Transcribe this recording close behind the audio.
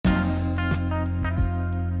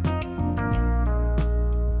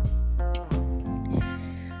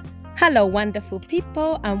Hello, wonderful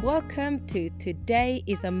people, and welcome to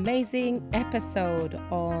today's amazing episode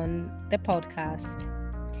on the podcast.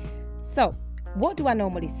 So, what do I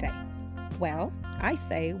normally say? Well, I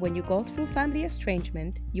say when you go through family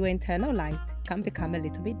estrangement, your internal light can become a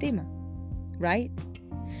little bit dimmer, right?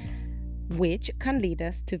 Which can lead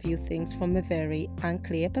us to view things from a very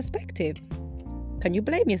unclear perspective. Can you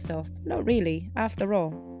blame yourself? Not really, after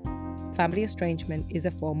all. Family estrangement is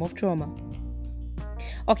a form of trauma.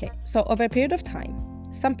 Okay, so over a period of time,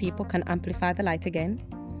 some people can amplify the light again,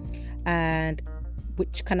 and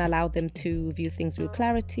which can allow them to view things with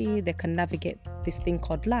clarity. They can navigate this thing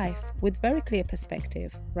called life with very clear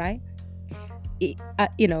perspective, right?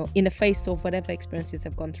 In the face of whatever experiences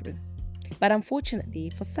they've gone through. But unfortunately,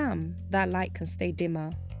 for some, that light can stay dimmer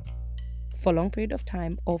for a long period of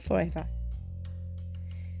time or forever.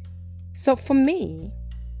 So for me,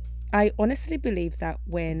 I honestly believe that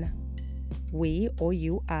when we, or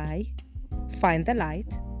you, I, find the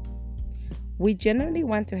light, we generally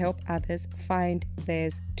want to help others find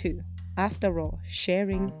theirs too. After all,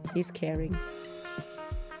 sharing is caring.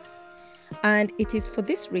 And it is for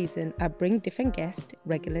this reason I bring different guests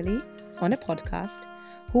regularly on a podcast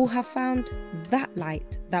who have found that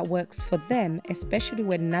light that works for them, especially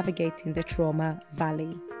when navigating the trauma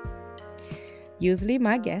valley. Usually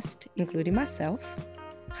my guests, including myself,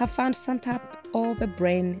 have found some type of a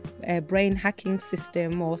brain hacking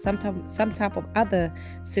system or some type of other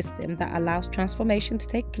system that allows transformation to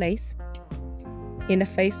take place in the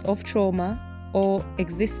face of trauma or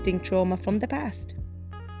existing trauma from the past.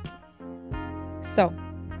 So,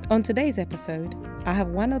 on today's episode, I have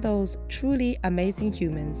one of those truly amazing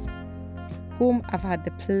humans whom I've had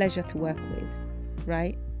the pleasure to work with,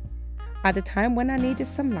 right? At the time when I needed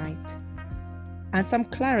some light and some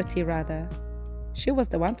clarity rather, she was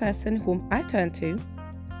the one person whom I turned to,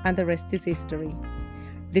 and the rest is history.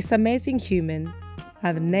 This amazing human,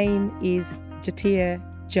 her name is Jatia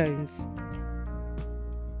Jones.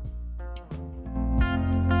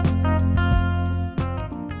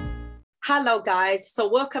 Hello, guys. So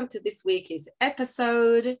welcome to this week's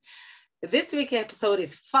episode. This week's episode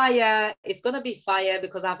is fire. It's going to be fire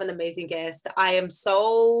because I have an amazing guest. I am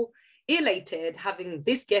so elated having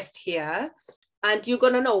this guest here. And you're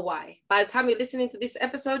going to know why. By the time you're listening to this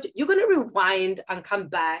episode, you're going to rewind and come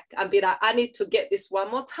back and be like, I need to get this one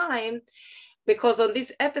more time. Because on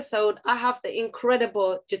this episode, I have the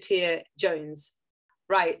incredible Jatia Jones.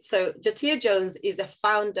 Right. So Jatia Jones is the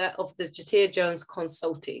founder of the Jatia Jones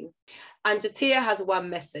Consulting. And Jatia has one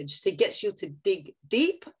message. She gets you to dig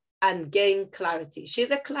deep and gain clarity. She's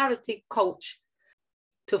a clarity coach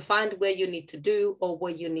to find where you need to do or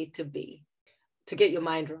where you need to be to get your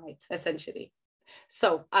mind right, essentially.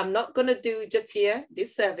 So I'm not going to do Jatia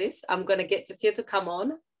this service. I'm going to get Jatia to come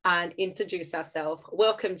on and introduce herself.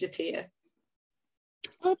 Welcome, Jatia.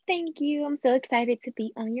 Oh, thank you. I'm so excited to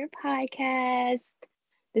be on your podcast.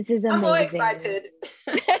 This is amazing. I'm more excited.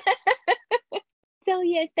 So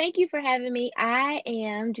yes, thank you for having me. I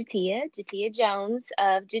am Jatia Jones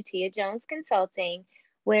of Jatia Jones Consulting,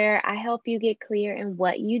 where I help you get clear in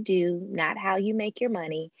what you do, not how you make your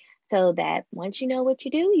money, so that once you know what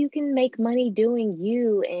you do, you can make money doing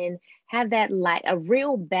you and have that a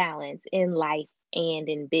real balance in life and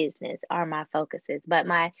in business are my focuses. But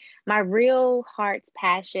my real heart's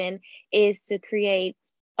passion is to create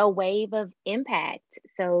a wave of impact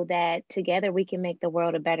so that together we can make the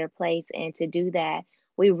world a better place. And to do that,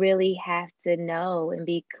 we really have to know and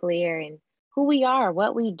be clear in who we are,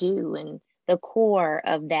 what we do, and the core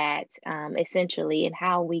of that, essentially, and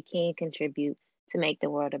how we can contribute to make the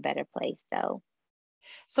world a better place.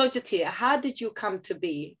 So Jatia, how did you come to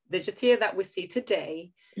be the Jatia that we see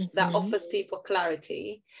today that offers people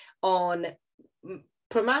clarity on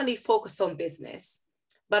primarily focus on business,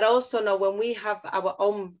 but also know when we have our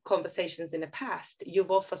own conversations in the past,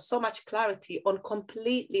 you've offered so much clarity on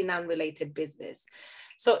completely non-related business.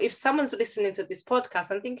 So if someone's listening to this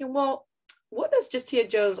podcast and thinking, well, what does Jatia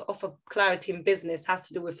Jones offer clarity in business has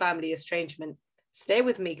to do with family estrangement? Stay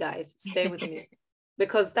with me, guys. Stay with me.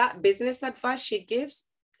 Because that business advice she gives,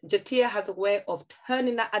 Jatia has a way of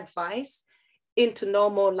turning that advice into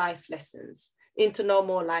normal life lessons, into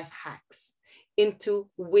normal life hacks, into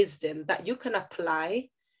wisdom that you can apply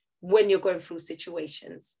when you're going through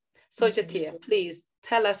situations. So Jatia, please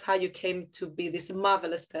tell us how you came to be this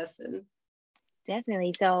marvelous person.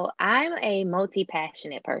 Definitely. So I'm a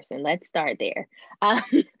multi-passionate person. Let's start there.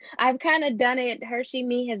 I've kind of done it. Hershey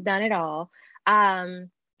Me has done it all.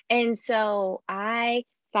 And so I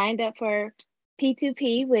signed up for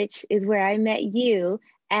P2P, which is where I met you.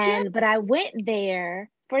 Yeah. But I went there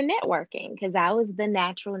for networking because I was the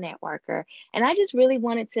natural networker. And I just really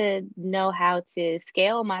wanted to know how to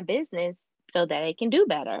scale my business so that it can do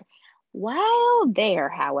better. While there,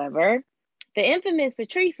 however, the infamous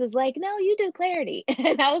Patrice was like, no, you do clarity.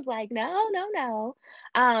 And I was like, no, no, no.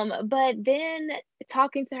 But then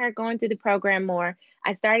talking to her, going through the program more,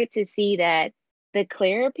 I started to see that the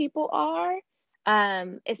clearer people are,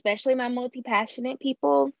 especially my multi-passionate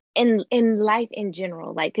people in life in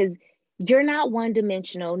general, like, because you're not one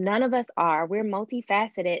dimensional. None of us are. We're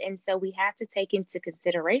multifaceted. And so we have to take into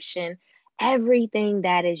consideration everything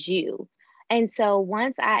that is you. And so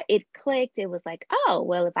once it clicked, it was like, oh,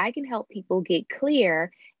 well, if I can help people get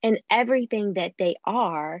clear in everything that they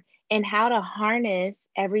are and how to harness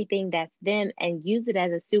everything that's them and use it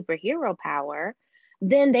as a superhero power,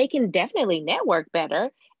 then they can definitely network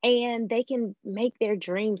better and they can make their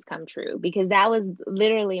dreams come true. Because that was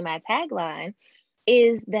literally my tagline,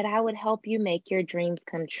 is that I would help you make your dreams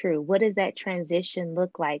come true. What does that transition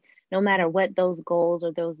look like? No matter what those goals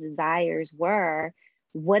or those desires were,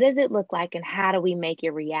 what does it look like and how do we make it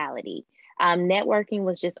reality? Networking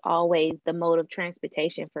was just always the mode of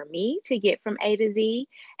transportation for me to get from A to Z.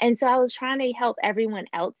 And so I was trying to help everyone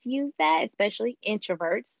else use that, especially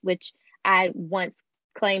introverts, which I once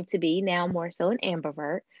claimed to be, now more so an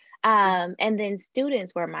ambivert. And then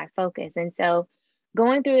students were my focus. And so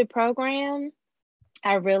going through the program,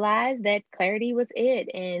 I realized that clarity was it.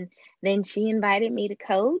 And then she invited me to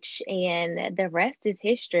coach, and the rest is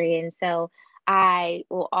history. And so I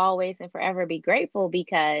will always and forever be grateful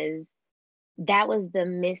because that was the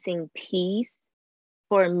missing piece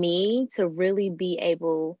for me to really be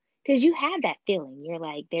able, because you have that feeling, you're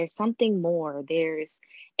like, there's something more, but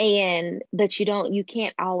you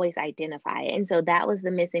can't always identify it. And so that was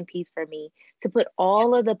the missing piece for me, to put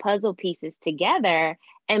all of the puzzle pieces together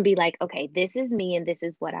and be like, okay, this is me and this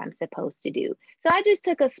is what I'm supposed to do. So I just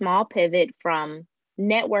took a small pivot from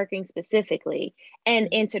networking specifically and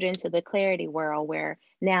entered into the clarity world, where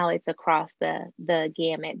now it's across the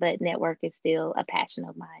gamut, but network is still a passion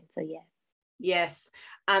of mine. So yes. Yes.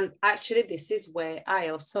 And actually, this is where I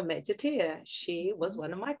also met Jatia. She was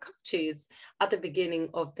one of my coaches at the beginning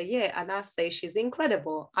of the year. And I say she's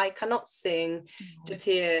incredible. I cannot sing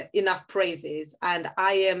Jatia enough praises. And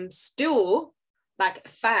I am still like a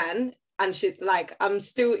fan. And I'm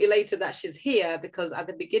still elated that she's here, because at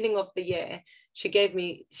the beginning of the year, she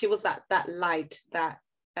was that light that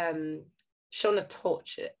shone a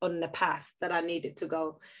torch on the path that I needed to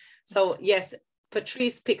go. So yes,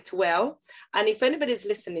 Patrice picked well. And if anybody's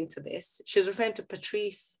listening to this, she's referring to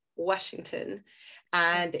Patrice Washington.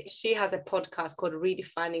 And she has a podcast called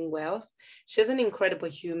Redefining Wealth. She's an incredible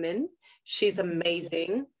human. She's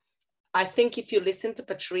amazing. I think if you listen to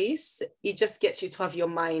Patrice, it just gets you to have your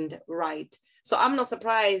mind right. So I'm not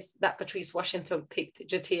surprised that Patrice Washington picked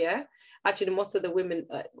Jatia. Actually, most of the women,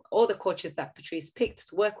 all the coaches that Patrice picked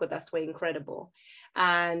to work with us were incredible.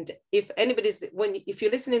 And if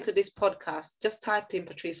you're listening to this podcast, just type in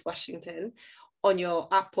Patrice Washington on your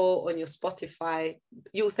Apple, on your Spotify.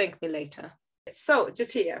 You'll thank me later. So,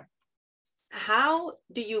 Jatia, how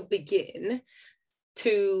do you begin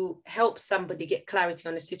to help somebody get clarity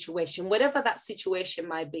on a situation, whatever that situation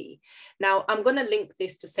might be? Now, I'm going to link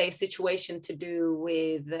this to, say, a situation to do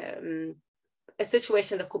with a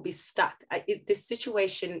situation that could be stuck. This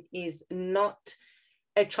situation is not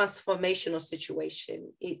a transformational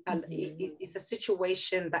situation. It's a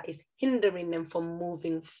situation that is hindering them from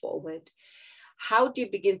moving forward. How do you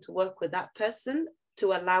begin to work with that person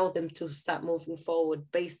to allow them to start moving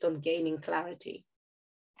forward based on gaining clarity?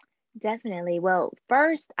 Definitely. Well,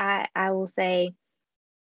 first, I will say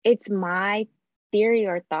it's my theory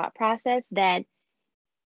or thought process that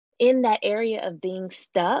in that area of being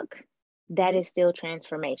stuck, that is still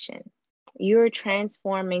transformation. You're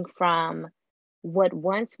transforming from what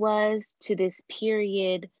once was to this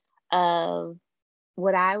period of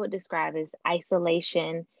what I would describe as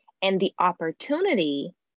isolation and the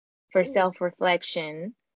opportunity for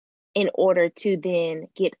self-reflection in order to then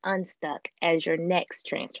get unstuck as your next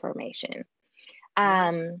transformation.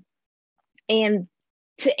 And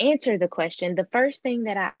to answer the question, the first thing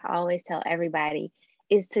that I always tell everybody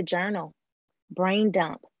is to journal, brain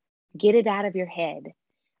dump, get it out of your head.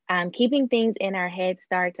 Keeping things in our head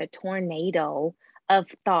starts a tornado of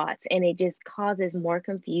thoughts, and it just causes more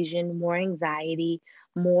confusion, more anxiety,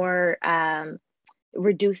 more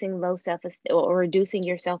reducing low self-esteem or reducing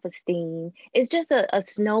your self-esteem. It's just a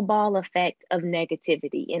snowball effect of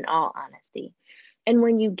negativity, in all honesty. And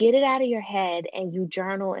when you get it out of your head and you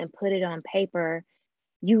journal and put it on paper,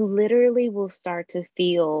 you literally will start to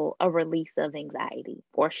feel a release of anxiety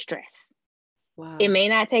or stress. It Wow. may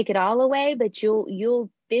not take it all away, but you'll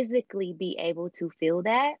physically be able to feel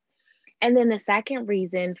that. And then the second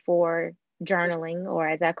reason for journaling, or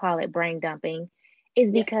as I call it, brain dumping,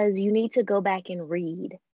 is Yeah. because you need to go back and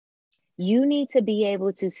read. You need to be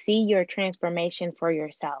able to see your transformation for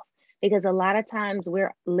yourself, because a lot of times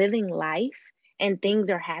we're living life and things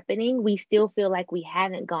are happening. We still feel like we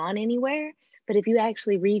haven't gone anywhere. But if you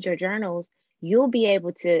actually read your journals, you'll be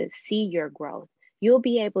able to see your growth. You'll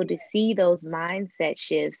be able to see those mindset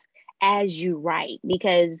shifts as you write,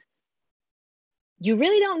 because you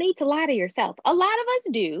really don't need to lie to yourself. A lot of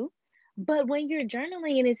us do, but when you're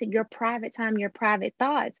journaling and it's your private time, your private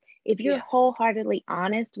thoughts, if you're Yeah. wholeheartedly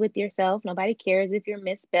honest with yourself, nobody cares if you're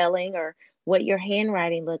misspelling or what your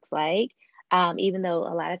handwriting looks like. Even though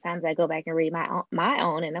a lot of times I go back and read my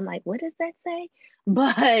own, and I'm like, what does that say?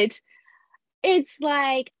 But it's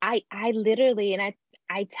like I literally, and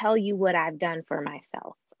I tell you what I've done for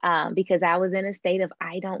myself, because I was in a state of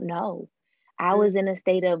I don't know. I Mm. was in a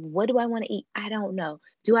state of, what do I want to eat? I don't know.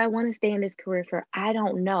 Do I want to stay in this career for? I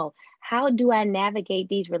don't know. How do I navigate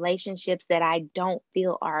these relationships that I don't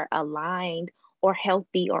feel are aligned or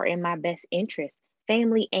healthy or in my best interest,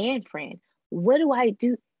 family and friend? What do I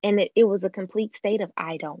do? And it was a complete state of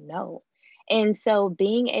I don't know. And so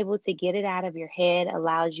being able to get it out of your head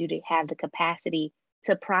allows you to have the capacity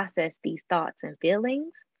to process these thoughts and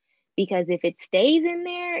feelings. Because if it stays in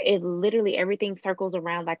there, it literally everything circles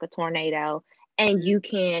around like a tornado, and Mm. you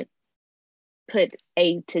can't put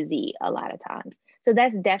A to Z a lot of times. So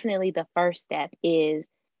that's definitely the first step, is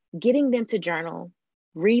getting them to journal,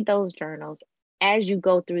 read those journals as you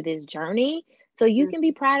go through this journey, so you Mm. can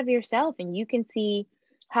be proud of yourself and you can see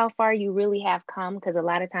how far you really have come, because a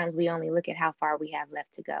lot of times we only look at how far we have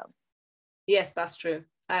left to go. Yes, that's true.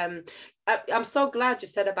 I'm so glad you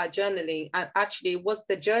said about journaling. And actually, it was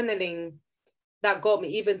the journaling that got me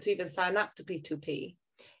even sign up to P2P.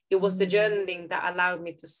 It was the Mm, journaling that allowed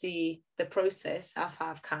me to see the process, how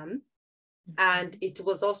far I've come. And mhm. it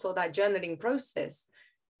was also that journaling process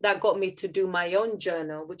that got me to do my own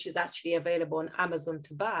journal, which is actually available on Amazon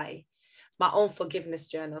to buy, my own forgiveness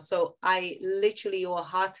journal. So I literally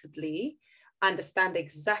wholeheartedly understand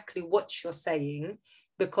exactly what you're saying,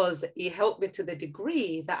 because it helped me to the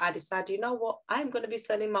degree that I decided, you know what, I'm going to be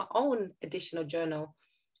selling my own additional journal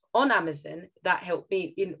on Amazon that help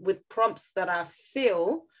me in with prompts that I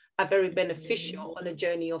feel are very Mhm. beneficial on a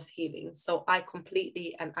journey of healing. So I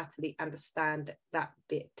completely and utterly understand that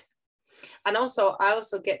bit. And also, I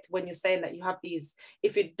also get when you're saying that you have these,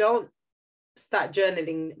 if you don't start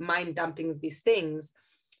journaling, mind dumping these things,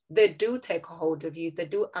 they do take a hold of you, they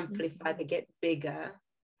do amplify, they Mhm. get bigger.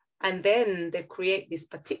 And then they create this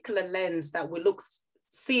particular lens that we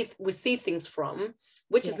see things from,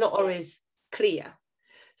 which is Yes. not always clear.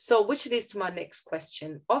 So, which leads to my next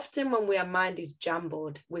question. Often, when our mind is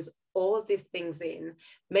jumbled with all these things in,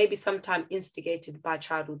 maybe sometimes instigated by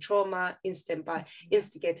childhood trauma, Mhm.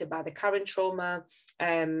 instigated by the current trauma,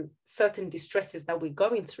 certain distresses that we're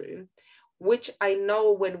going through, which I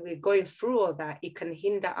know when we're going through all that, it can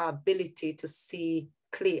hinder our ability to see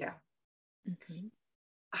clear. Mhm.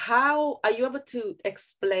 How are you able to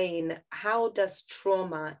explain how does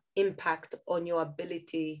trauma impact on your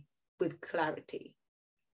ability with clarity?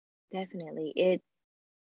 Definitely. It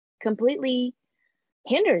completely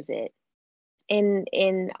hinders it.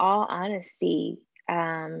 In all honesty,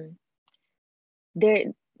 there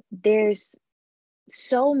there's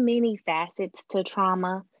so many facets to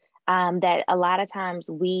trauma, that a lot of times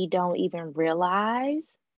we don't even realize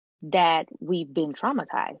that we've been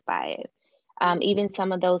traumatized by it. Mm. Even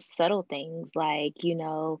some of those subtle things, like,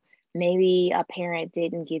 maybe a parent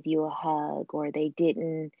didn't give you a hug, or they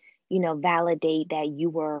didn't, validate that you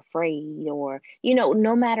were afraid, or,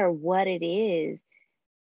 no matter what it is,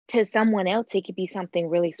 to someone else, it could be something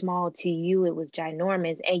really small. To you, it was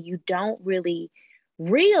ginormous. And you don't really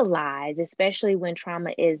realize, especially when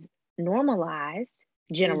trauma is normalized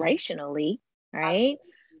Mm. generationally, right?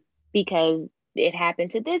 Absolutely. Because it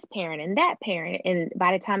happened to this parent and that parent. And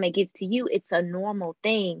by the time it gets to you, it's a normal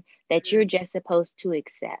thing that you're Mm. just supposed to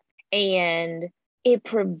accept. And it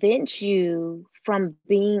prevents you from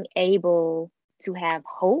being able to have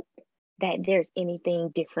hope that there's anything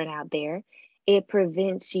different out there. It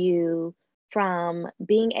prevents you from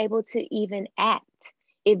being able to even act.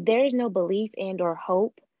 If there's no belief and or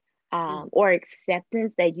hope, Mm. or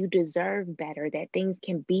acceptance that you deserve better, that things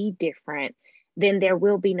can be different, then there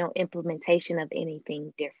will be no implementation of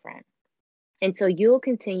anything different. And so you'll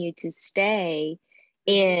continue to stay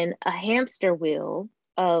Mm. in a hamster wheel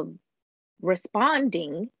of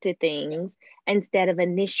responding to Yeah. things instead of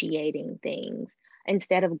initiating things.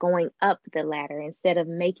 instead of going up the ladder, instead of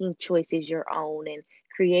making choices your own and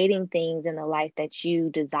creating things in the life that you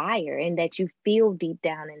desire and that you feel deep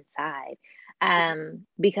down inside.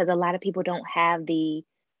 Because a lot of people don't have the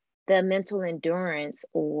mental endurance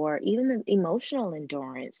or even the emotional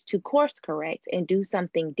endurance to course correct and do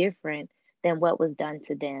something different than what was done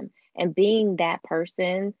to them. And being that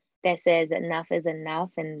person that says enough is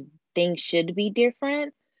enough and things should be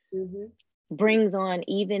different brings on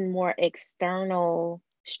even more external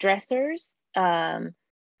stressors,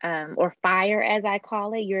 or fire, as I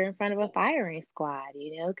call it. You're in front of a firing squad,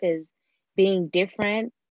 because being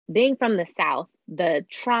different, being from the South, the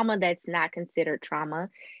trauma that's not considered trauma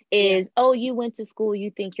is, oh, you went to school,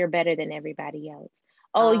 you think you're better than everybody else.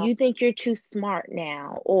 Oh, you think you're too smart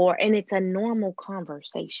now, and it's a normal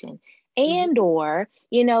conversation. And or,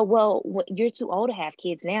 well, you're too old to have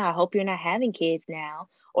kids now. I hope you're not having kids now,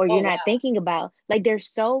 or you're not thinking about, like,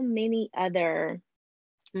 there's so many other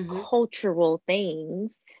cultural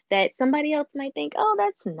things that somebody else might think, oh,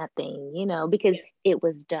 that's nothing, because it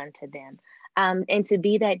was done to them. And to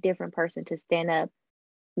be that different person, to stand up,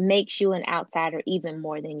 makes you an outsider even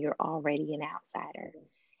more than you're already an outsider.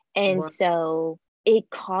 And so it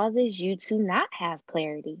causes you to not have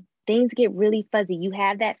clarity. Things get really fuzzy. You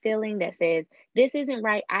have that feeling that says, this isn't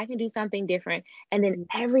right, I can do something different. And then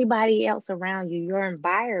everybody else around you, your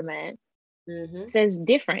environment, says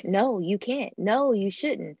different. No, you can't. No, you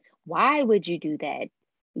shouldn't. Why would you do that?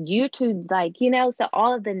 You're too, so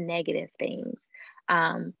all of the negative things,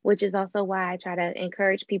 which is also why I try to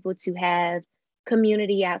encourage people to have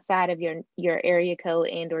community outside of your area code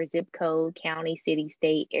and or zip code, county, city,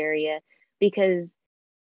 state area, because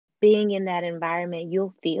being in that environment,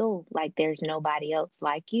 you'll feel like there's nobody else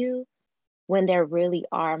like you, when there really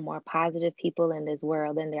are more positive people in this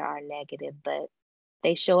world than there are negative, but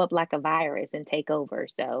they show up like a virus and take over.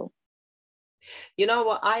 So, you know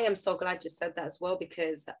what? I am so glad you said that as well,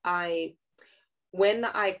 because when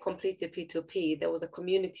I completed P2P, there was a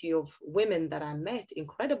community of women that I met,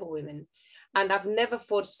 incredible women. And I've never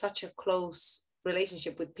forged such a close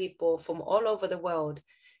relationship with people from all over the world.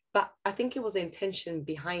 But I think it was the intention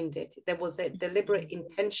behind it. There was a deliberate,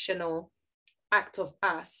 intentional act of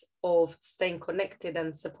us of staying connected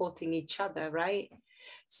and supporting each other, right?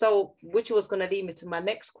 So, which was going to lead me to my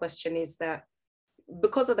next question, is that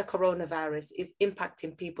because of the coronavirus is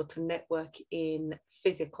impacting people to network in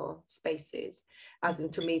physical spaces, as in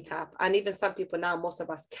to meet up. And even some people now, most of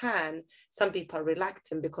us can, some people are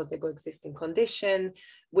reluctant because they got existing condition,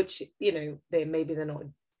 which, they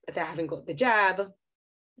haven't got the jab,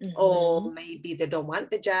 or maybe they don't want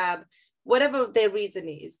the jab. Whatever their reason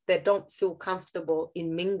is, they don't feel comfortable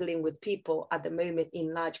in mingling with people at the moment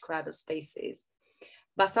in large crowded spaces.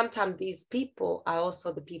 But sometimes these people are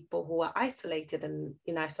also the people who are isolated and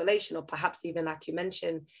in isolation, or perhaps even, like you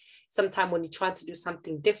mentioned, sometimes when you're trying to do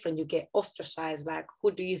something different, you get ostracized, like,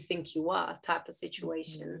 who do you think you are, type of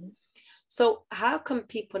situation. So how can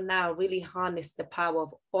people now really harness the power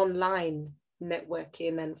of online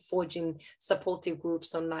networking and forging supportive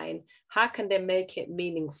groups online? How can they make it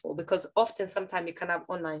meaningful? Because often, sometimes you can have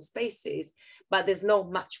online spaces, but there's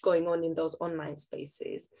not much going on in those online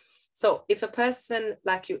spaces. So if a person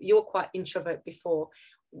like you were quite introvert before,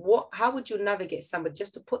 how would you navigate somebody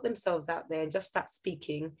just to put themselves out there and just start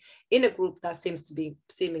speaking in a group that seems to be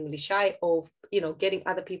seemingly shy, or, getting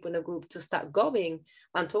other people in a group to start going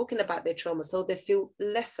and talking about their trauma, so they feel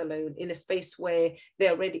less alone in a space where they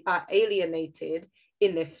already are alienated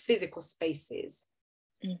in their physical spaces?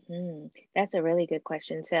 That's a really good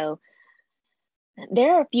question. So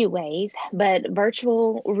there are a few ways, but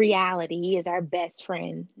virtual reality is our best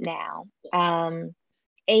friend now.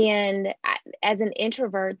 And as an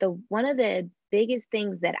introvert, one of the biggest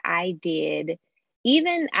things that I did,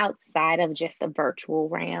 even outside of just the virtual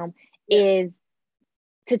realm, is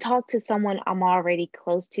to talk to someone I'm already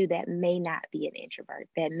close to that may not be an introvert,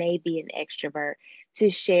 that may be an extrovert, to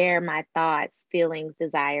share my thoughts, feelings,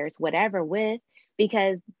 desires, whatever with,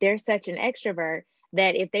 because they're such an extrovert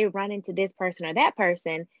that if they run into this person or that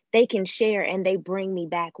person, they can share and they bring me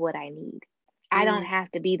back what I need. I don't have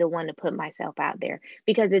to be the one to put myself out there,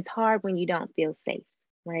 because it's hard when you don't feel safe,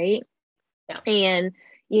 right? And,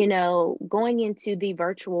 going into the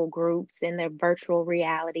virtual groups and the virtual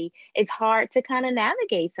reality, it's hard to kind of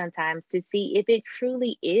navigate sometimes to see if it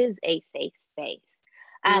truly is a safe space.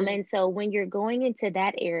 And so when you're going into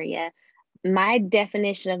that area, my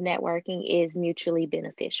definition of networking is mutually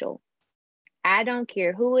beneficial. I don't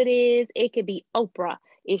care who it is. It could be Oprah.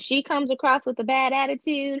 If she comes across with a bad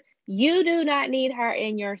attitude, you do not need her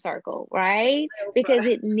in your circle, right? Because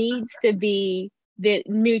it needs to be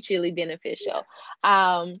mutually beneficial.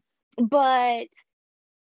 But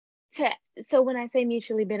So when I say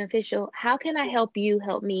mutually beneficial, how can I help you,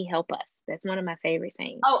 help me, help us? That's one of my favorite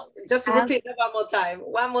sayings. Oh, just How, repeat that one more time.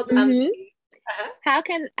 One more time, mhm. Jackie. Uh-huh.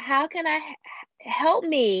 How can I help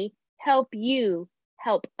me, help you,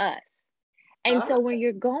 help us? And Oh, so when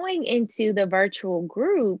you're going into the virtual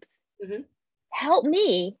groups, mhm. help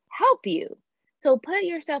me help you. So put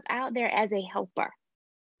yourself out there as a helper.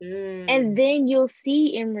 And Mm, then you'll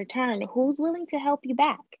see in return who's willing to help you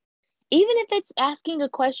back. Even if it's asking a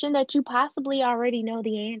question that you possibly already know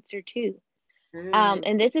the answer to. mm,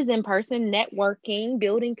 And this is in person, networking,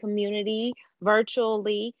 building community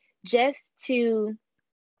virtually, just to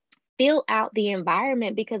fill out the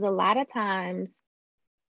environment. Because a lot of times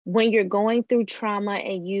when you're going through trauma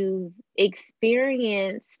and you've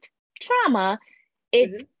experienced trauma,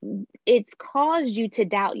 it's mhm. it's caused you to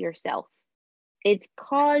doubt yourself. It's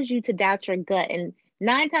caused you to doubt your gut. And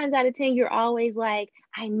 9 times out of 10, you're always like,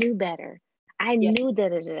 I knew better. I Yeah, knew da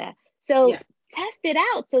da da da. So yeah, test it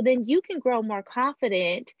out so then you can grow more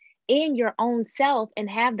confident in your own self and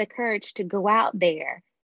have the courage to go out there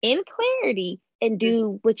in clarity and mhm,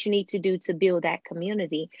 do what you need to do to build that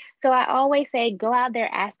community. So I always say, go out there,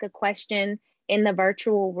 ask a question in the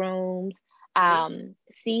virtual rooms, mhm,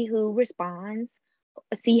 see who responds,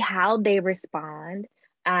 see how they respond,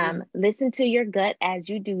 mhm. listen to your gut as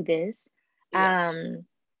you do this, Yes,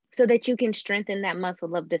 so that you can strengthen that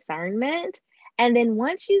muscle of discernment. And then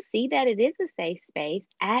once you see that it is a safe space,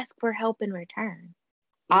 ask for help in return.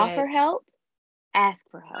 yes. Offer help, ask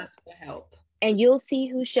for help. Ask for help. And you'll see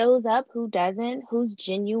who shows up, who doesn't, who's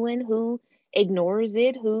genuine, who ignores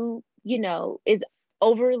it, who, is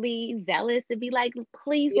overly zealous to be like,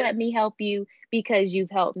 please Yeah. let me help you because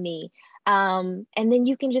you've helped me. And then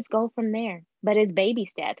you can just go from there. But it's baby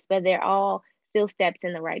steps, but they're all still steps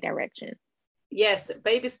in the right direction. Yes,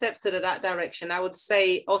 baby steps to that direction. I would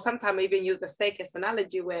say, or sometimes even use the staircase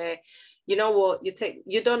analogy where, you know what,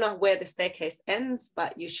 you don't know where the staircase ends,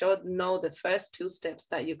 but you should know the first two steps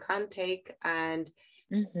that you can take. And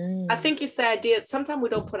I Mm-hmm. think it's the idea, sometimes we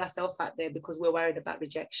don't put ourselves out there because we're worried about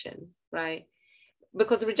rejection, right?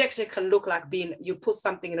 Because rejection can look like being, you put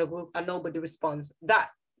something in a group and nobody responds. That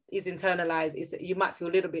is internalized. You might feel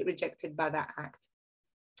a little bit rejected by that act.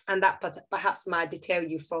 And that perhaps might deter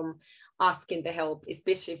you from asking the help,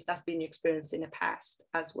 especially if that's been your experience in the past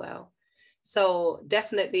as well. So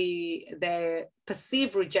definitely the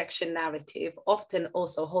perceived rejection narrative often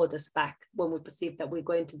also hold us back when we perceive that we're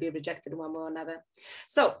going to be rejected one way or another.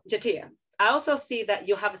 So Jatia, I also see that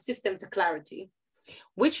you have a system to clarity,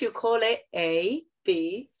 which you call it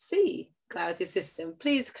ABC, clarity system.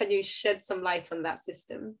 Please, can you shed some light on that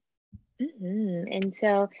system? And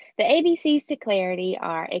so the ABCs to clarity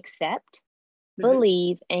are accept, Mm-hmm.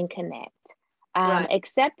 believe, and connect. Right.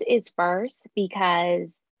 Accept is first because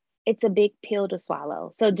it's a big pill to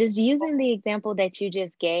swallow. So just using the example that you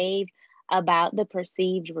just gave about the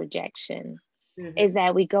perceived rejection is Mm-hmm.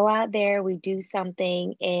 that we go out there, we do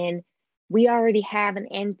something, and we already have an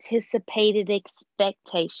anticipated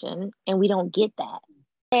expectation, and we don't get that.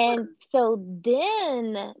 And so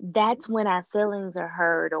then that's when our feelings are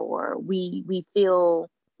hurt or we feel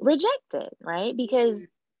rejected, right? Because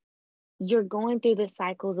you're going through the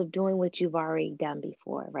cycles of doing what you've already done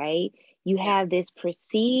before, right? You Yeah. have this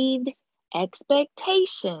perceived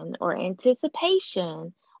expectation or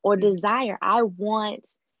anticipation or Mm-hmm. desire. I want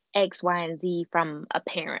X, Y, and Z from a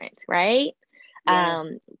parent, right? Yes.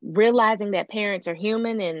 Realizing that parents are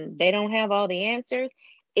human and they don't have all the answers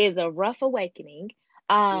is a rough awakening.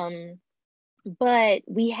 Um, but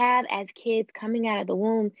we have, as kids coming out of the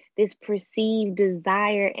womb, this perceived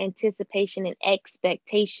desire, anticipation, and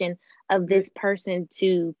expectation of Mm-hmm. this person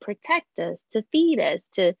to protect us, to feed us,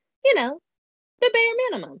 to, you know, the bare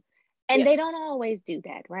minimum. And Yeah. they don't always do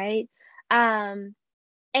that, right? Um,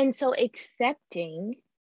 and so accepting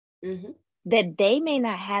Mm-hmm. that they may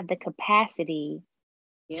not have the capacity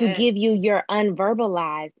to Yes. give you your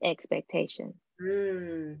unverbalized expectation,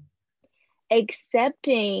 Mm.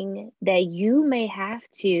 accepting that you may have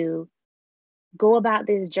to go about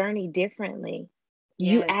this journey differently.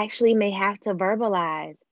 You Yes. actually may have to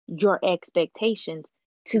verbalize your expectations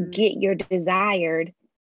to Mm. get your desired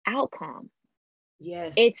outcome.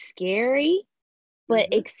 It's Yes. scary, but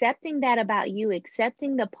Mm-hmm. accepting that about you,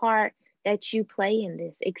 accepting the part that you play in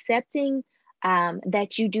this, accepting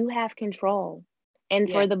that you do have control. And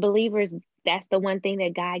Yeah. for the believers, that's the one thing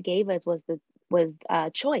that God gave us was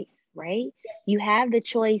choice, right? You Yes. have the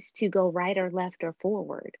choice to go right or left or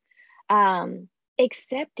forward. Um,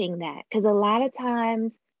 Accepting that, because a lot of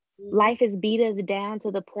times Mm-hmm. life has beat us down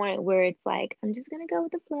to the point where it's like, I'm just gonna go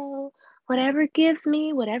with the flow, whatever gives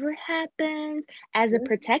me, whatever happens, as a Mm-hmm.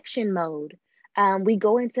 protection mode. We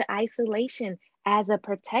go into isolation as a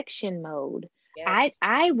protection mode. I Yes.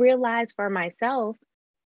 I realize for myself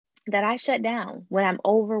that I shut down when I'm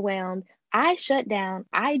overwhelmed. I shut down.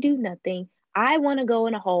 I do nothing. I want to go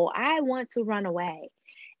in a hole. I want to run away.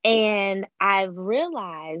 And I've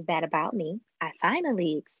realized that about me. I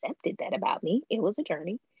finally accepted that about me. It was a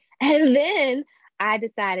journey. And then I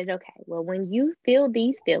decided, okay, well, when you feel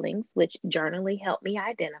these feelings, which journaling helped me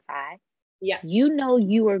identify, Yeah. you know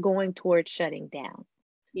you are going towards shutting down.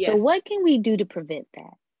 So, Yes. what can we do to prevent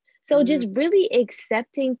that? So, Mm, just really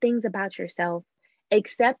accepting things about yourself,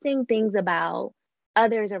 accepting things about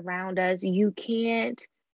others around us. You can't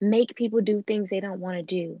make people do things they don't want to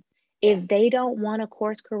do. If yes. they don't want to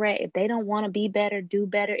course correct, if they don't want to be better, do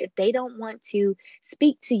better, if they don't want to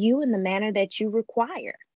speak to you in the manner that you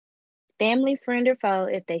require, family, friend, or foe,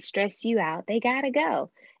 if they stress you out, they gotta go.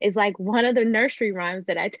 It's like one of the nursery rhymes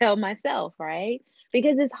that I tell myself, right?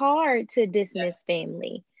 Because it's hard to dismiss Yes.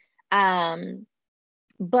 family. Um,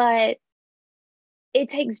 but it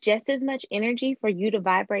takes just as much energy for you to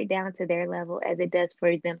vibrate down to their level as it does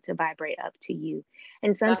for them to vibrate up to you.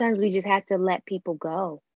 And That's sometimes we just have to let people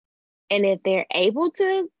go. And if they're able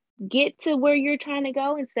to get to where you're trying to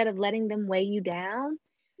go instead of letting them weigh you down,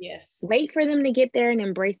 yes. wait for them to get there and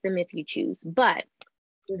embrace them if you choose. But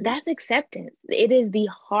Hmm. that's acceptance. It is the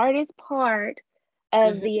hardest part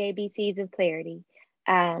of Hmm. the ABCs of clarity,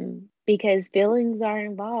 because feelings are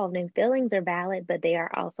involved and feelings are valid, but they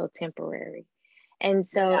are also temporary. And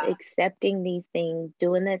so Yeah. accepting these things,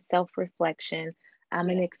 doing that self-reflection,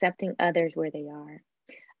 and Yes. accepting others where they are.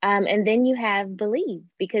 And then you have belief,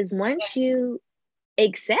 because once Yes. you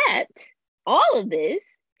accept all of this,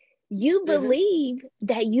 you Hmm. believe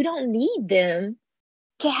that you don't need them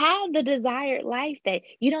to have the desired life, that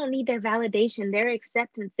you don't need their validation, their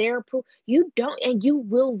acceptance, their approval. You don't, and you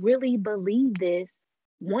will really believe this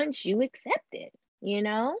once you accept it, you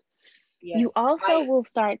know? You Yes. also will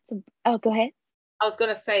start to, oh, go ahead. I was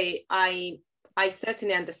gonna say I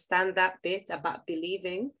certainly understand that bit about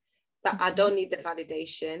believing that I Mhm. don't need the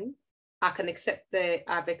validation. I can accept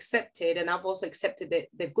I've accepted, and I've also accepted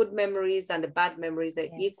the good memories and the bad memories are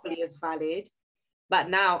Yes. equally as valid. But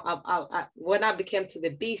now, when I became to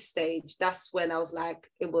the B stage, that's when I was like,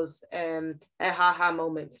 it was a ha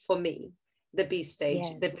moment for me, the B stage.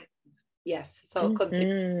 Yes. Yes, so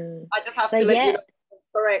continue. Hmm. I just have to But let you know, yet,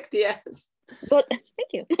 correct, yes. but thank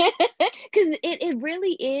you. Because it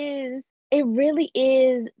really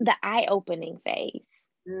is the eye-opening phase.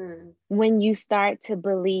 Mm. When you start to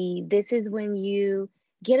believe, this is when you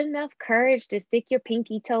get enough courage to stick your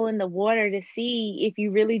pinky toe in the water to see if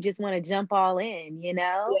you really just want to jump all in, you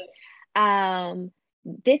know? Yes. Um,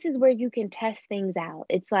 this is where you can test things out.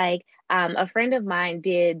 It's like, a friend of mine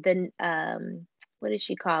did what did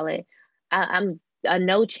she call it? I'm a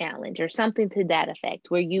no challenge or something to that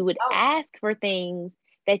effect, where you would Oh, ask for things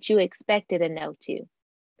that you expected a no to.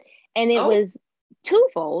 And it oh. was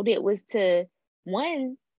twofold. It was to,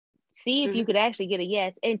 one, see if you Mhm. could actually get a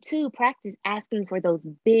yes, and two, practice asking for those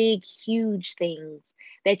big, huge things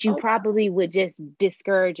that you Oh, wow. probably would just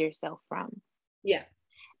discourage yourself from. Yeah.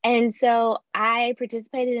 And so I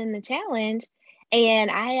participated in the challenge,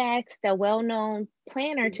 and I asked a well-known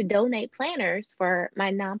planner to Mhm. donate planners for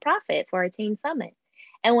my nonprofit for a teen summit.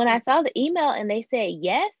 And when I saw the email and they said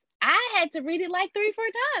yes, I had to read it like 3, 4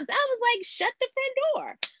 times. I was like, shut the front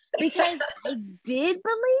door, because I did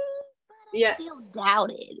believe, but I Yeah. still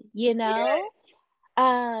doubted, you Yeah.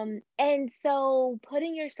 know? And so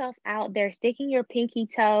putting yourself out there, sticking your pinky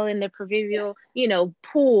toe in the Yeah. proverbial,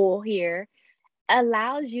 pool here,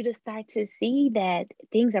 allows you to start to see that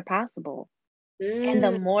things are possible. And the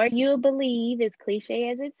Mm. more you believe, as cliche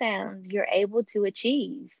as it sounds, you're able to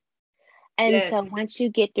achieve. And Yeah. so once you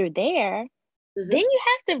get through there, then Hmm. you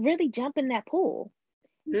have to really jump in that pool,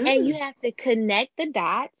 and you Mm. have to connect the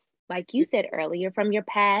dots, like you said earlier, from your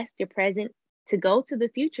past, your present, to go to the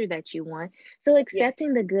future that you want. So Yeah.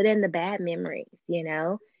 accepting the good and the bad memories.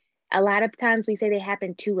 A lot of times we say they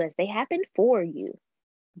happen to us, they happen for you.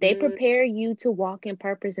 They Mm. prepare you to walk in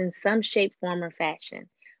purpose in some shape, form, or fashion,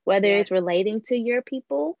 whether Yeah. it's relating to your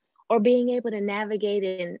people or being able to navigate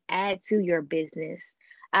and add to your business.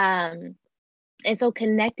 Um, and so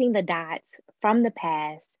connecting the dots from the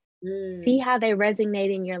past, see Mm. how they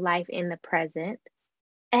resonate in your life in the present,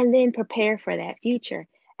 and then prepare for that future,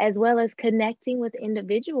 as well as connecting with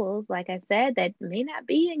individuals, like I said, that may not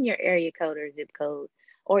be in your area code or zip code,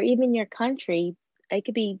 or even your country. It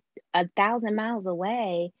could be 1,000 miles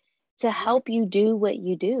away, to Yeah. help you do what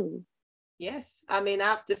you do. Yes. I mean, I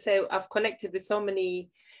have to say, I've connected with so many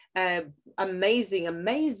uh, amazing,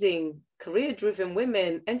 amazing career-driven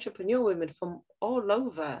women, entrepreneur women from all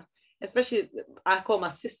over. especially I call my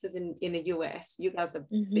sisters in the US. You guys have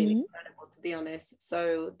been incredible, to be honest.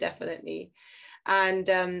 So definitely. And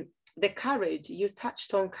the courage, you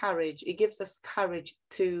touched on courage. It gives us courage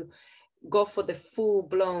to go for the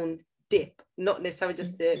full-blown dip, not necessarily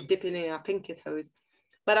just dipping in our pinky toes.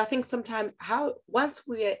 But I think sometimes once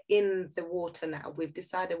we're in the water now, we've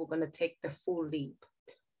decided we're going to take the full leap.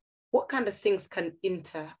 What kind of things can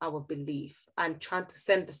enter our belief and trying to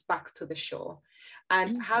send us back to the shore?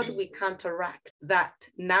 And how do we counteract that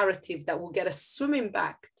narrative that will get us swimming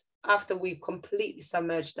back after we've completely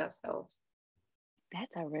submerged ourselves?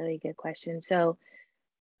 That's a really good question. So,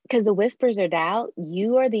 because the whispers of doubt,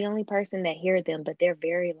 you are the only person that hears them, but they're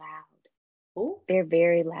very loud. Ooh. They're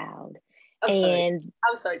very loud.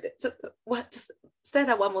 I'm sorry. Just say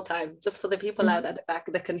that one more time, just for the people out at the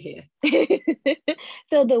back that can hear.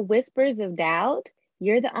 So the whispers of doubt,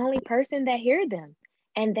 you're the only person that hear them.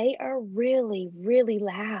 And they are really, really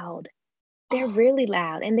loud. They're really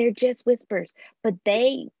loud, and they're just whispers, but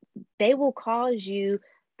they will cause you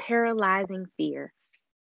paralyzing fear.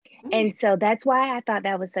 And so that's why I thought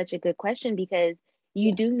that was such a good question, because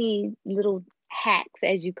you do need little hacks,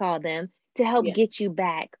 as you call them, to help get you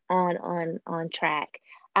back on track.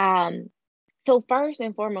 So first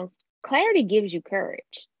and foremost, clarity gives you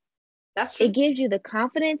courage. That's true. It gives you the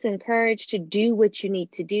confidence and courage to do what you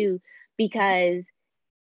need to do, because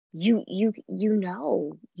you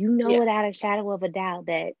know without a shadow of a doubt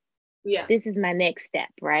that this is my next step,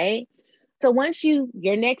 right? So once your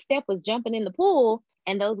next step was jumping in the pool,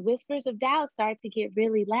 and those whispers of doubt start to get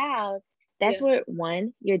really loud, that's where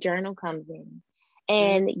your journal comes in.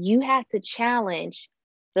 And you have to challenge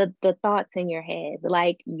the thoughts in your head.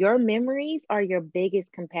 Like, your memories are your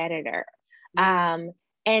biggest competitor. And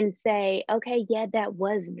say, okay, that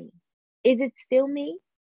was me. Is it still me?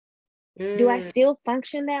 Do I still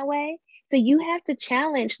function that way? So you have to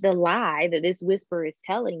challenge the lie that this whisper is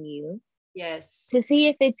telling you. Yes. To see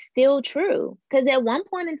if it's still true. Because at one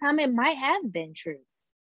point in time, it might have been true.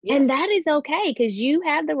 Yes. And that is okay, because you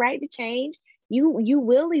have the right to change. You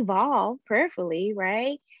will evolve prayerfully,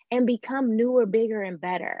 right? And become newer, bigger, and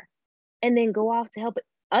better. And then go off to help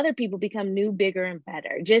other people become new, bigger, and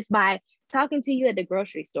better, just by talking to you at the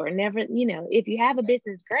grocery store. Never, if you have a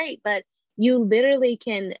business, great, but you literally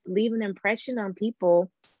can leave an impression on people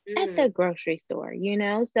at the grocery store,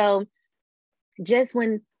 So just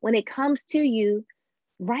when it comes to you,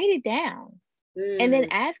 write it down and then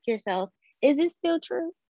ask yourself, is it still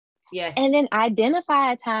true? Yes. And then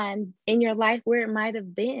identify a time in your life where it might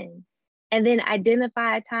have been. And then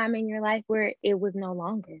identify a time in your life where it was no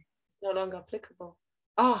longer. No longer applicable.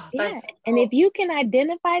 Oh, yeah. And if you can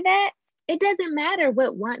identify that, it doesn't matter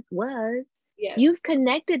what once was. Yes. You've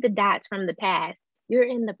connected the dots from the past. You're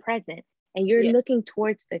in the present, and you're looking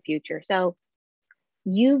towards the future. So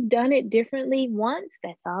you've done it differently once.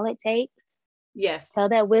 That's all it takes. Yes. Tell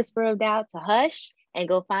that whisper of doubt to hush and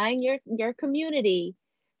go find your community,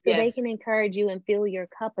 so they can encourage you and fill your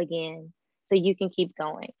cup again, so you can keep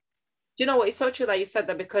going. Do you know what? It's so true that you said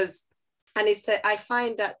that, because, and it said, I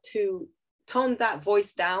find that to tone that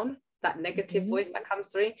voice down, that negative voice that comes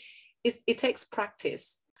through, it takes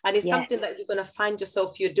practice. And it's something that you're going to find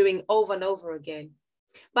yourself you're doing over and over again.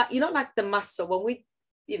 But like the muscle,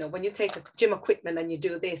 when you take a gym equipment and you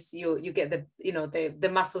do this, you get the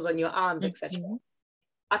muscles on your arms, etc.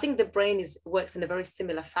 I think the brain works in a very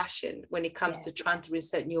similar fashion when it comes to trying to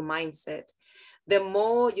reset new mindset. The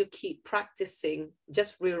more you keep practicing,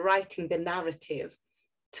 just rewriting the narrative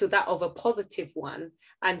to that of a positive one,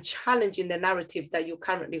 and challenging the narrative that you're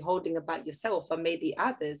currently holding about yourself and maybe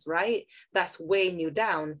others, right? That's weighing you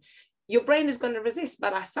down. Your brain is going to resist,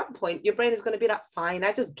 but at some point, your brain is going to be like, fine,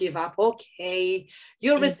 I just give up. Okay,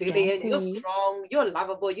 you're resilient, you're strong, you're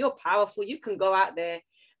lovable, you're powerful, you can go out there.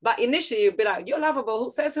 But initially, you'll be like, you're lovable. Who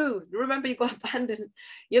says who? Remember, you got abandoned.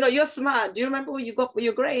 You're smart. Do you remember what you got for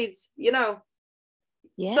your grades?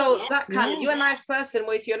 So that kind of, you're a nice person.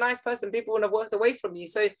 Well, if you're a nice person, people wouldn't have walked away from you.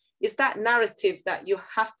 So it's that narrative that you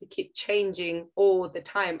have to keep changing all the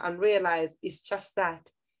time and realize it's just that,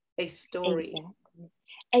 a story.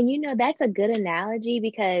 Exactly. And that's a good analogy,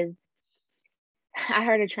 because I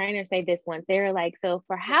heard a trainer say this once. They were like, so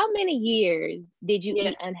for how many years did you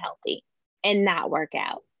eat unhealthy and not work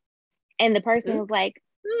out? And the person was like,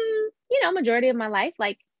 majority of my life,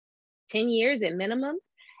 like 10 years at minimum.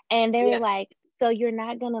 And they were like, so you're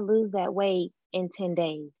not going to lose that weight in 10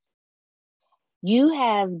 days. You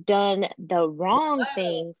have done the wrong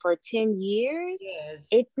thing for 10 years. Yes.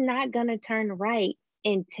 It's not going to turn right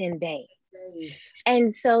in 10 days.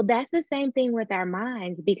 And so that's the same thing with our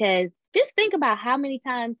minds, because just think about how many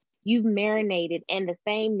times you've marinated in the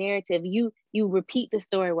same narrative. You repeat the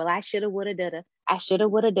story. Well, I shoulda, woulda, dulda. I shoulda,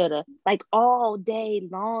 woulda, dulda. Like all day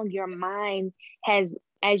long, your mind has,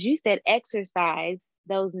 as you said, exercised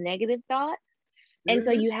those negative thoughts. And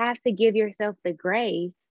so Mhm. you have to give yourself the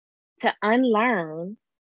grace to unlearn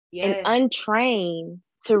and Yes. untrain,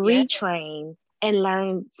 to Yeah. retrain and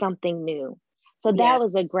learn something new. So Yeah. that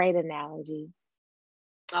was a great analogy.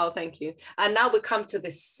 Oh, thank you. And now we come to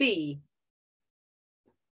the C.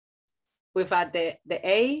 We've had the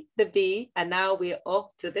A, the B, and now we're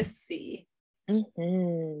off to the C.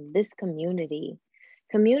 This community.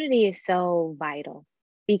 Community is so vital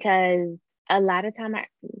because a lot of time,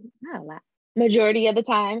 not a lot, majority of the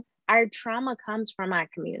time, our trauma comes from our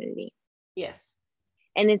community. Yes.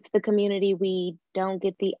 And it's the community we don't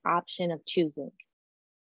get the option of choosing.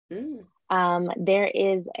 Mm. There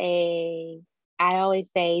is I always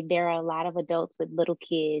say there are a lot of adults with little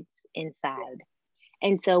kids inside. Yes.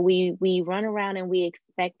 And so we run around and we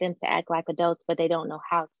expect them to act like adults, but they don't know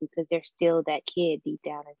how to because they're still that kid deep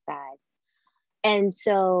down inside. And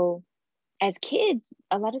so as kids,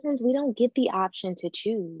 a lot of times we don't get the option to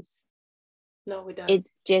choose. No, we don't. It's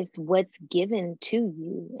just what's given to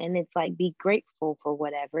you. And it's like, be grateful for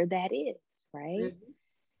whatever that is, right? Mm-hmm.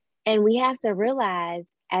 And we have to realize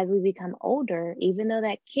as we become older, even though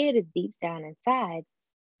that kid is deep down inside,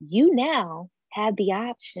 you now have the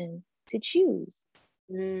option to choose.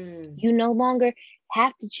 You no longer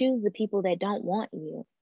have to choose the people that don't want you.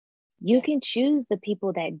 You Yes. can choose the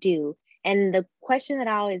people that do. And the question that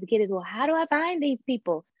I always get is, well, how do I find these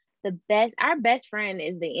people? Our best friend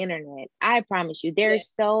is the internet. I promise you, there's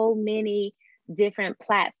so many different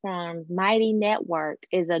platforms. Mighty Network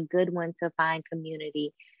is a good one to find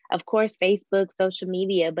community. Of course, Facebook, social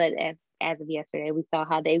media, but as of yesterday, we saw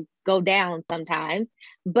how they go down sometimes.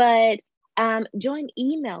 But join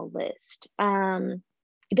email list.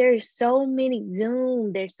 There's so many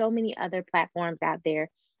Zoom, there's so many other platforms out there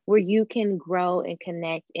where you can grow and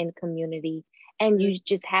connect in community. And you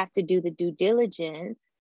just have to do the due diligence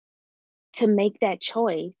to make that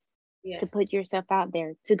choice, to put yourself out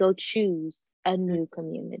there, to go choose a new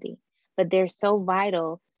community. But they're so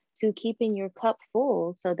vital to keeping your cup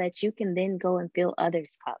full so that you can then go and fill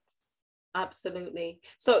others' cups. Absolutely.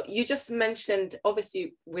 So you just mentioned,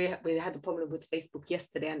 obviously, we had a problem with Facebook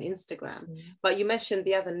yesterday and Instagram, but you mentioned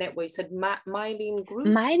the other network. You said Mighty Group?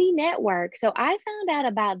 Mighty Network. So I found out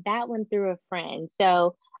about that one through a friend.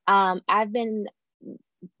 So I've been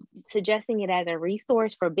suggesting it as a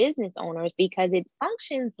resource for business owners because it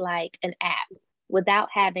functions like an app without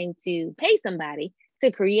having to pay somebody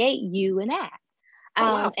to create you an app.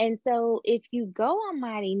 Wow. And so if you go on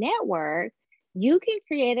Mighty Network, you can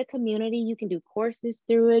create a community. You can do courses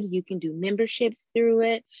through it. You can do memberships through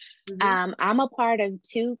it. I'm a part of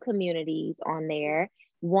 2 communities on there.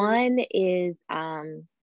 One is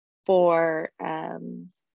for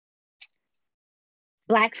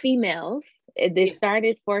Black females. It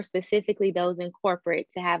started for specifically those in corporate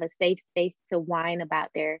to have a safe space to whine about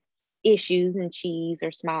their issues and cheese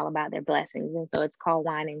or smile about their blessings. And so it's called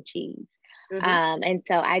Wine and Cheese. And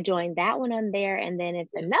so I joined that one on there. And then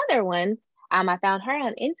it's another one. I found her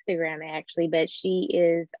on Instagram actually, but she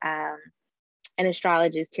is an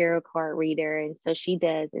astrologist, tarot card reader. And so she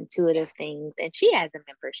does intuitive things and she has a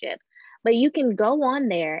membership. But you can go on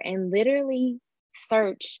there and literally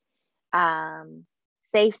search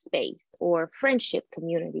safe space or friendship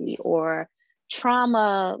community or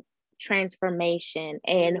trauma transformation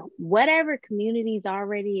and whatever communities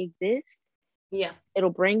already exist. It'll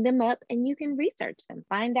bring them up and you can research them,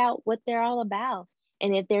 find out what they're all about.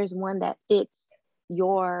 And if there's one that fits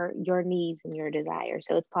your needs and your desires.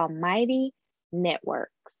 So it's called Mighty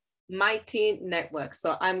Networks. Mighty Network.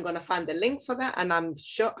 So I'm going to find the link for that. And I'm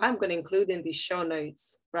sure I'm going to include in the show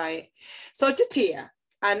notes, right? So Jatia,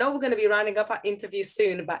 I know we're going to be rounding up our interview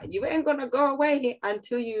soon, but you ain't going to go away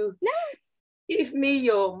until you give me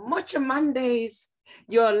your Mocha Mondays,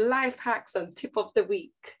 your life hacks and tip of the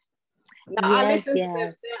week. Now, I listen to them.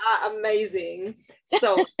 They are amazing.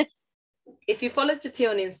 So if you follow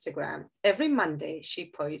Jatia on Instagram, every Monday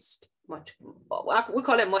she posts Mocha. We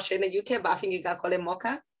call it Mocha in the UK, but I think you guys call it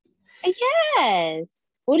Mocha. Yes.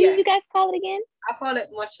 What do you guys call it again? I call it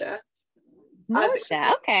Mocha.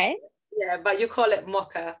 Mocha, okay. Yeah, but you call it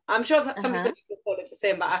Mocha. I'm sure that some people call it the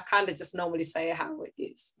same, but I kind of just normally say how it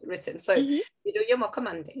is written. So you do your Mocha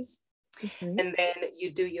Mondays, and then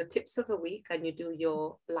you do your tips of the week, and you do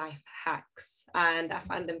your life hacks. And I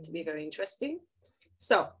find them to be very interesting.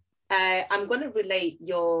 So I'm going to relate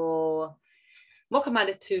your Mocha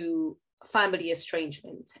Monday to family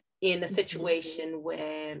estrangement in a situation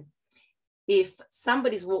where if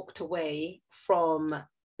somebody's walked away from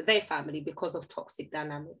their family because of toxic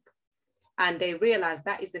dynamic. And they realized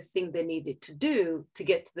that is the thing they needed to do to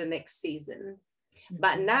get to the next season.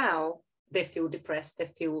 But now they feel depressed, they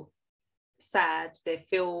feel sad, they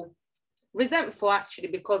feel resentful actually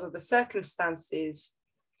because of the circumstances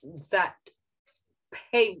that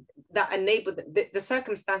enabled the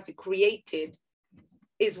circumstance it created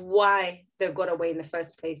is why they got away in the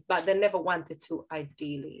first place, but they never wanted to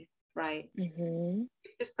ideally, right?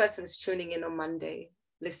 If this person is tuning in on Monday,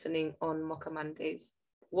 listening on Mocha Mondays,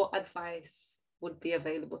 what advice would be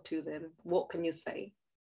available to them? What can you say?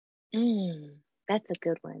 That's a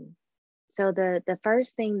good one. So the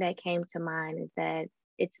first thing that came to mind is that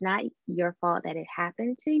it's not your fault that it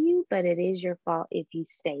happened to you, but it is your fault if you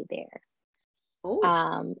stay there.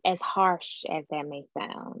 As harsh as that may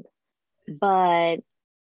sound, but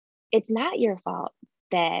it's not your fault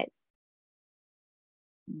that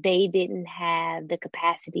they didn't have the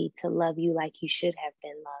capacity to love you like you should have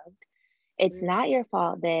been loved. It's not your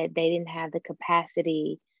fault that they didn't have the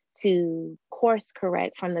capacity to course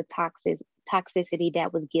correct from the toxicity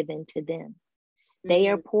that was given to them. They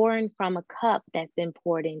are pouring from a cup that's been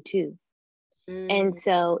poured into. And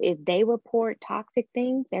so if they were poured toxic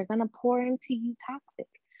things, they're going to pour into you toxic.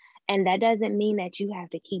 And that doesn't mean that you have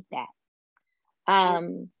to keep that.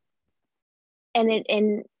 And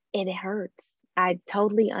it hurts. I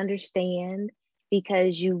totally understand,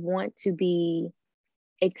 because you want to be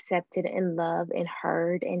accepted and loved and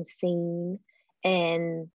heard and seen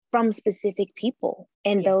and from specific people.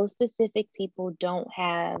 And those specific people don't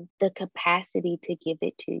have the capacity to give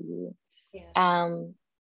it to you.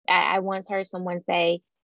 I once heard someone say,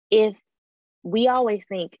 if we always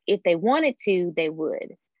think if they wanted to, they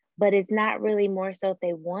would, but it's not really more so if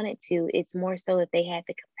they wanted to, it's more so if they had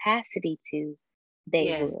the capacity to,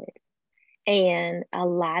 they would. And a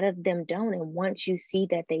lot of them don't. And once you see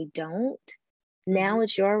that they don't, now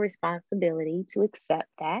it's your responsibility to accept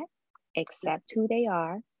that, accept who they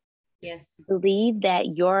are. Believe that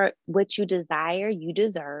what you desire, you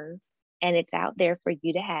deserve, and it's out there for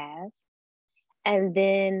you to have. And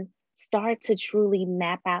then start to truly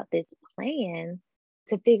map out this plan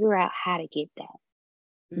to figure out how to get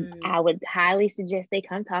that. I would highly suggest they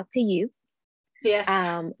come talk to you.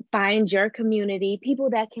 Find your community, people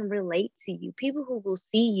that can relate to you, people who will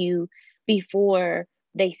see you before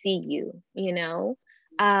they see you,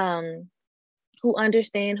 who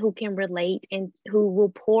understand, who can relate, and who will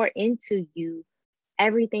pour into you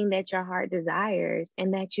everything that your heart desires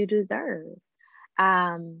and that you deserve.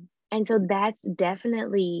 And so that's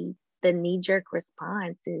definitely the knee-jerk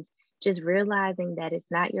response, is just realizing that it's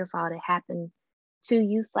not your fault it happened to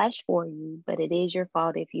you / for you, but it is your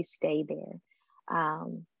fault if you stay there.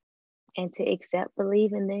 And to accept,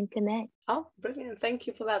 believe, and then connect. Oh, brilliant. Thank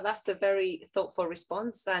you for that. That's a very thoughtful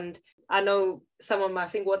response. And I know someone might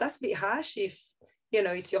think, well, that's a bit harsh if,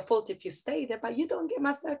 it's your fault if you stay there, but you don't get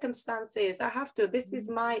my circumstances. I have to, this is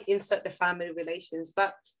my insert the family relations.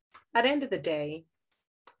 But at the end of the day,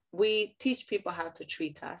 we teach people how to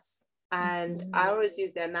treat us. And I always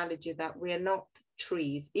use the analogy that we are not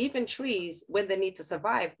trees. Even trees, when they need to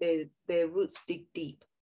survive, their roots dig deep.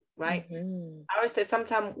 Right? I always say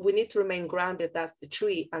sometimes we need to remain grounded as the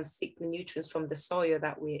tree and seek the nutrients from the soil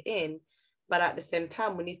that we're in. But at the same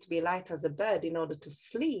time, we need to be light as a bird in order to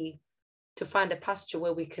flee, to find a pasture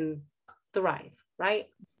where we can thrive, right?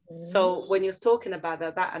 So when you're talking about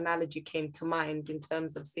that analogy came to mind in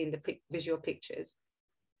terms of seeing the visual pictures.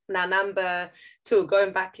 Now, number 2,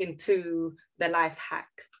 going back into the life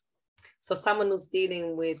hack. So someone who's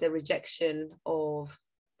dealing with the rejection of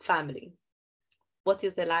family, what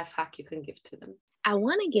is the life hack you can give to them? I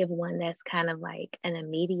want to give one that's kind of like an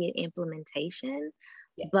immediate implementation,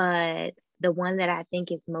 but the one that I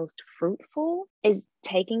think is most fruitful is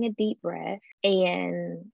taking a deep breath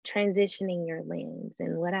and transitioning your lens.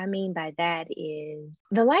 And what I mean by that is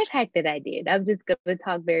the life hack that I did, I'm just going to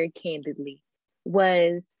talk very candidly,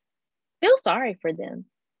 was feel sorry for them.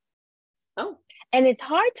 And it's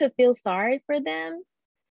hard to feel sorry for them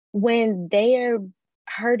when they are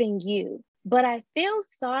hurting you. But I feel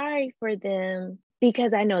sorry for them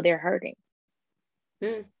because I know they're hurting.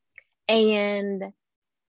 And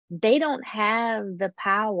they don't have the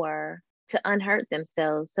power to unhurt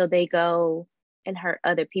themselves. So they go and hurt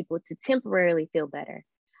other people to temporarily feel better.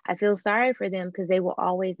 I feel sorry for them because they will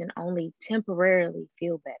always and only temporarily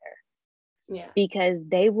feel better. Because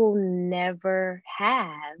they will never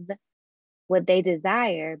have what they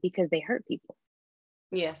desire because they hurt people.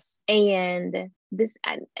 And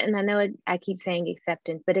I know I keep saying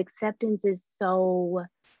acceptance, but acceptance is so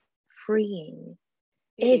freeing.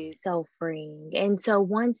 It's so freeing. And so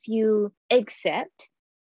once you accept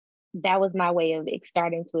that was my way of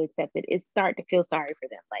starting to accept it. It's start to feel sorry for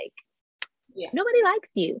them. Like, nobody likes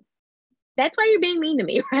you. That's why you're being mean to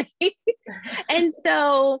me, right? And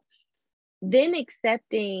so then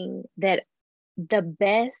accepting that the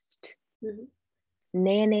best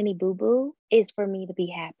nanny boo boo is for me to be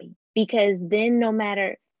happy, because then no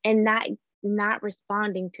matter, and not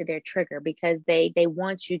responding to their trigger because they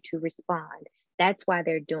want you to respond. That's why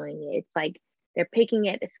they're doing it. It's like they're picking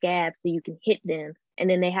at the scab so you can hit them, and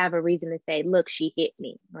then they have a reason to say, look, she hit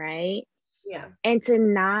me, right? Yeah. And to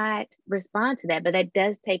not respond to that. But that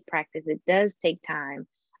does take practice. It does take time.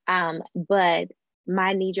 But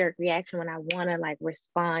my knee-jerk reaction when I want to like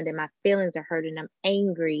respond and my feelings are hurt and I'm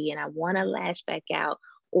angry and I want to lash back out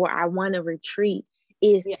or I want to retreat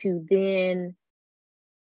is to then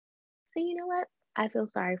say, you know what? I feel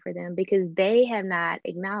sorry for them because they have not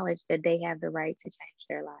acknowledged that they have the right to change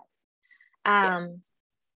their life.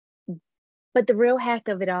 But the real hack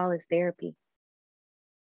of it all is therapy.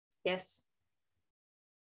 Yes.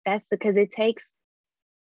 That's because it takes,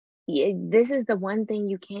 this is the one thing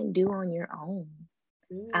you can't do on your own.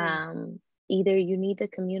 Either you need the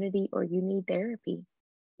community or you need therapy,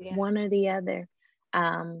 one or the other,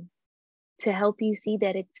 to help you see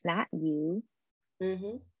that it's not you.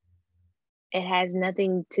 It has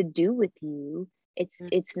nothing to do with you.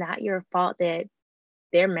 It's not your fault that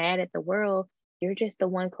they're mad at the world. You're just the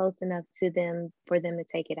one close enough to them for them to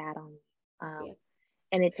take it out on you.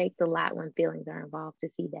 And it takes a lot when feelings are involved to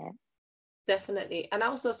see that. Definitely. And I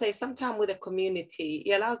also say sometimes with a community,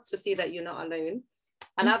 it allows to see that you're not alone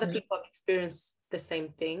and other people have experienced the same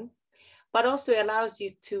thing, but also it allows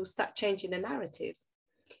you to start changing the narrative.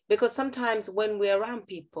 Because sometimes when we're around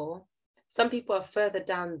people, some people are further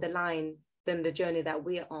down the line than the journey that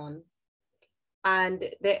we're on. And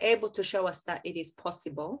they're able to show us that it is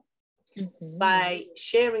possible by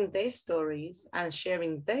sharing their stories and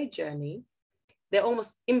sharing their journey. They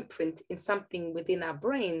almost imprint in something within our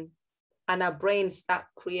brain, and our brains start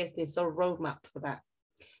creating a roadmap for that.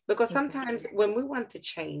 Because sometimes when we want to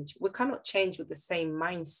change, we cannot change with the same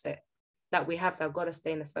mindset that we have that got us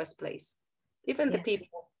there in the first place. Even the people,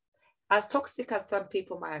 as toxic as some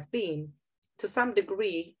people might have been, to some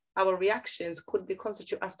degree, our reactions could be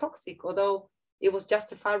constituted as toxic, although it was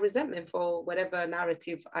justified resentment for whatever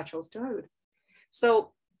narrative I chose to hold.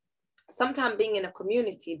 So sometimes being in a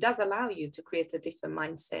community does allow you to create a different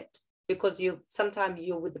mindset, because sometimes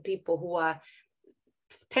you're with the people who are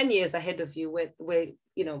 10 years ahead of you, where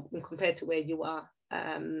compared to where you are,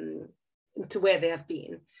 to where they have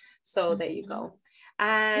been. So there you go.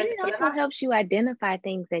 And it also helps you identify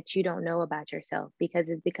things that you don't know about yourself, because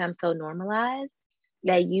it's become so normalized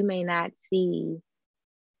that you may not see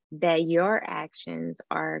that your actions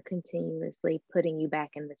are continuously putting you back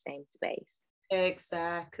in the same space.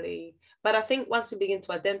 Exactly. But I think once you begin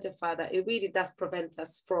to identify that, it really does prevent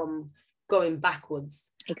us from going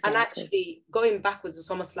backwards. And actually going backwards is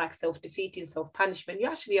almost like self-defeating, self-punishment. You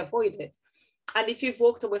actually avoid it. And if you've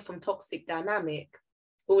walked away from toxic dynamic,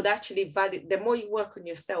 it would actually validate, the more you work on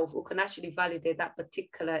yourself, it can actually validate that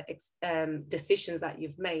particular decisions that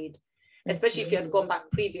you've made, especially if you had gone back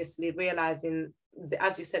previously, realizing,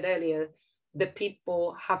 as you said earlier, the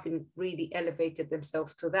people haven't really elevated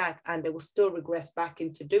themselves to that, and they will still regress back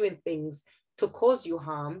into doing things to cause you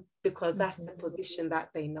harm, because that's the position that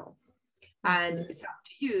they know. And it's up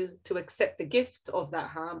to you to accept the gift of that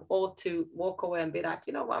harm, or to walk away and be like,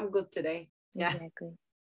 you know what, I'm good today. Exactly.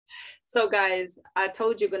 So guys, I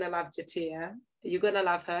told you, you're going to love Jatia. You're going to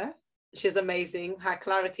love her. She's amazing. Her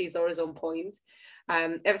clarity is always on point.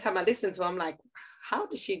 Every time I listen to her, I'm like, how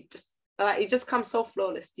does she just, it just comes so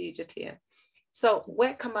flawless to you, Jatia. So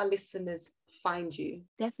where can my listeners find you?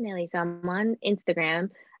 Definitely. So I'm on Instagram,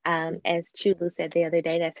 as Chulu said the other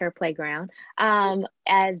day, that's her playground,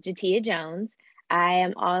 as Jatia Jones. I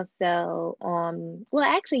am also on, well,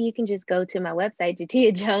 actually, you can just go to my website,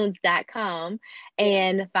 jatiajones.com,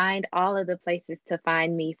 and find all of the places to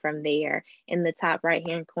find me from there. In the top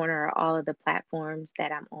right-hand corner are all of the platforms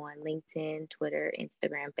that I'm on: LinkedIn, Twitter,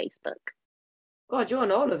 Instagram, Facebook. God, you're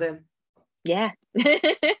on all of them. Yeah.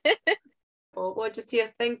 Well,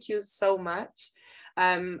 Jatia, thank you so much.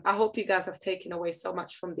 I hope you guys have taken away so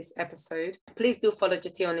much from this episode. Please do follow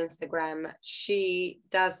Jatia on Instagram. She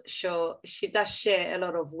does share a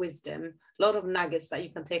lot of wisdom, a lot of nuggets that you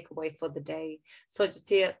can take away for the day. So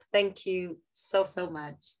Jatia, thank you so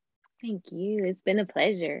much. Thank you. It's been a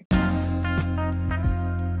pleasure.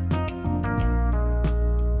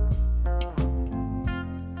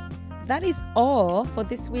 That is all for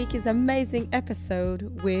this week's amazing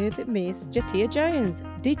episode with Miss Jatia Jones.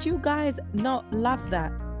 Did you guys not love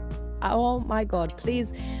that? Oh my God,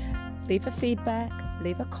 please leave a feedback,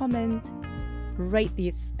 leave a comment, rate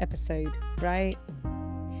this episode, right?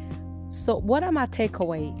 So what are my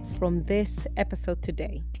takeaway from this episode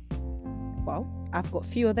today? Well, I've got a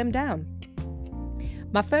few of them down.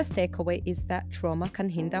 My first takeaway is that trauma can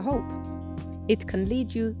hinder hope. It can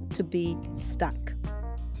lead you to be stuck.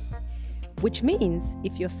 Which means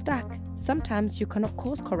if you're stuck, sometimes you cannot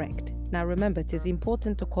course correct. Now remember, it is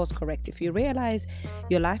important to course correct. If you realize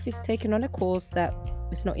your life is taking on a course that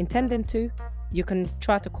it's not intended to, you can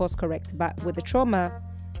try to course correct. But with the trauma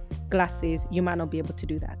glasses, you might not be able to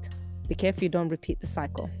do that. Be careful you don't repeat the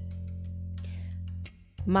cycle.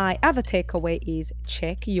 My other takeaway is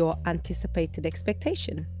check your anticipated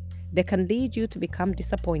expectation. They can lead you to become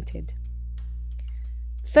disappointed.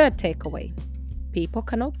 Third takeaway, people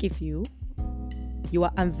cannot give you your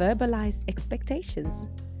unverbalized expectations.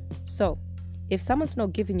 So, if someone's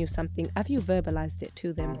not giving you something, have you verbalized it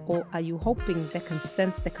to them? Or are you hoping they can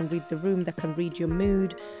sense, they can read the room, they can read your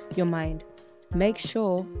mood, your mind? Make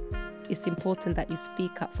sure it's important that you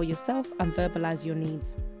speak up for yourself and verbalize your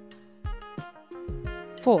needs.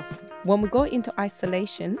 Fourth, when we go into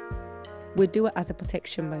isolation, we do it as a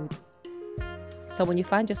protection mode. So when you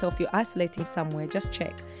find yourself, you're isolating somewhere, just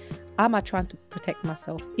check. Am I trying to protect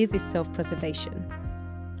myself? Is this self-preservation?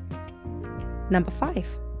 Number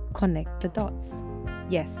 5, connect the dots.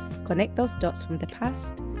 Yes, connect those dots from the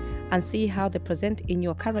past and see how they present in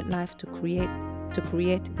your current life to create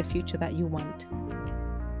the future that you want.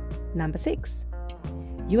 Number 6,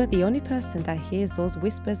 you are the only person that hears those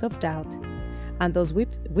whispers of doubt, and those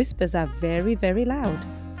whispers are very, very loud.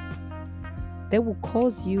 They will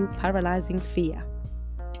cause you paralyzing fear.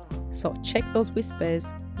 So check those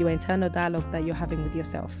whispers, your internal dialogue that you're having with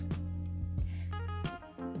yourself.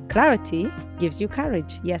 Clarity gives you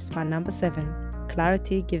courage. Yes, my number 7.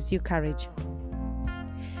 Clarity gives you courage.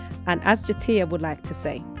 And as Jatia would like to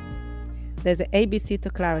say, there's an ABC to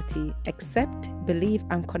clarity: accept, believe,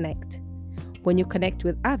 and connect. When you connect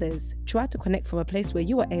with others, try to connect from a place where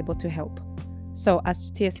you are able to help. So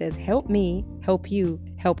as Jatia says, help me, help you,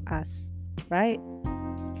 help us, right?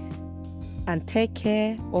 And take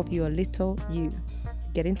care of your little you.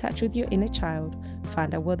 Get in touch with your inner child,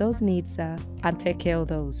 find out what those needs are, and take care of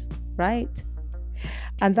those, right?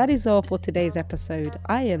 And that is all for today's episode.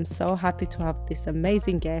 I am so happy to have this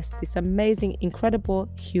amazing guest, this amazing, incredible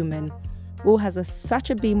human who has such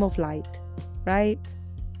a beam of light, right?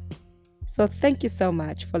 So thank you so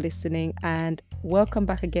much for listening, and welcome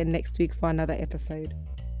back again next week for another episode.